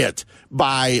saw the hit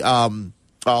by,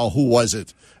 who was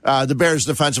it? The Bears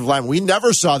defensive line. We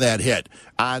never saw that hit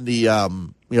on the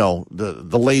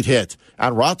late hit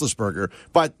on Roethlisberger.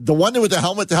 But the one with the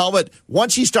helmet-to-helmet,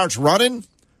 once he starts running,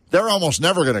 they're almost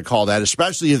never going to call that,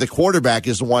 especially if the quarterback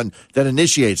is the one that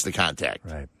initiates the contact.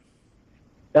 Right.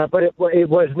 But it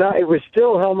was not. It was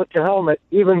still helmet-to-helmet,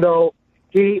 even though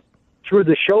he threw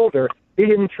the shoulder. He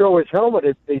didn't throw his helmet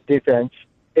at the defense.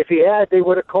 If he had, they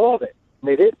would have called it. And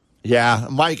they didn't. Yeah,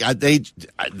 Mike, I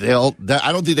don't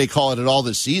think they call it at all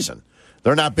this season.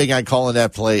 They're not big on calling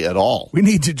that play at all. We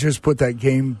need to just put that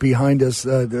game behind us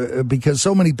because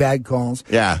so many bad calls.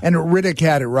 Yeah. And Riddick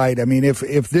had it right. I mean, if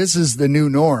this is the new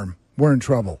norm, we're in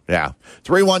trouble. Yeah.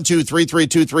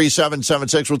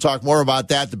 312-332-3776. We'll talk more about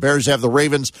that. The Bears have the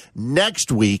Ravens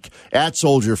next week at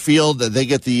Soldier Field. They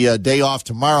get the day off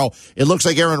tomorrow. It looks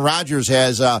like Aaron Rodgers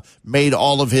has made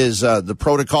all of his the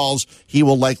protocols. He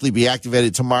will likely be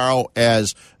activated tomorrow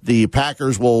as the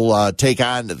Packers will take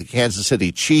on the Kansas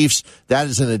City Chiefs. That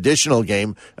is an additional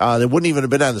game. They wouldn't even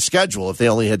have been on the schedule if they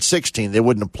only had 16. They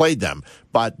wouldn't have played them.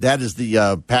 But that is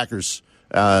the Packers'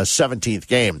 17th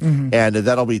game, and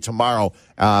that'll be tomorrow,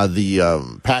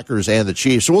 the Packers and the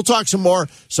Chiefs. So we'll talk some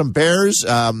Bears.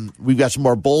 We've got some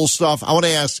more Bulls stuff. I want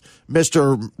to ask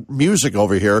Mr. Music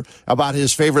over here about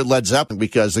his favorite Led Zeppelin,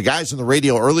 because the guys on the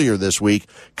radio earlier this week,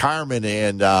 Carmen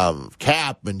and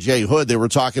Cap and Jay Hood, they were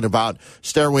talking about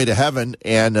Stairway to Heaven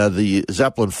and the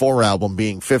Zeppelin 4 album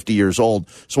being 50 years old.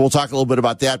 So we'll talk a little bit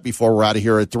about that before we're out of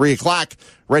here at 3 o'clock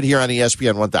right here on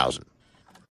ESPN 1000.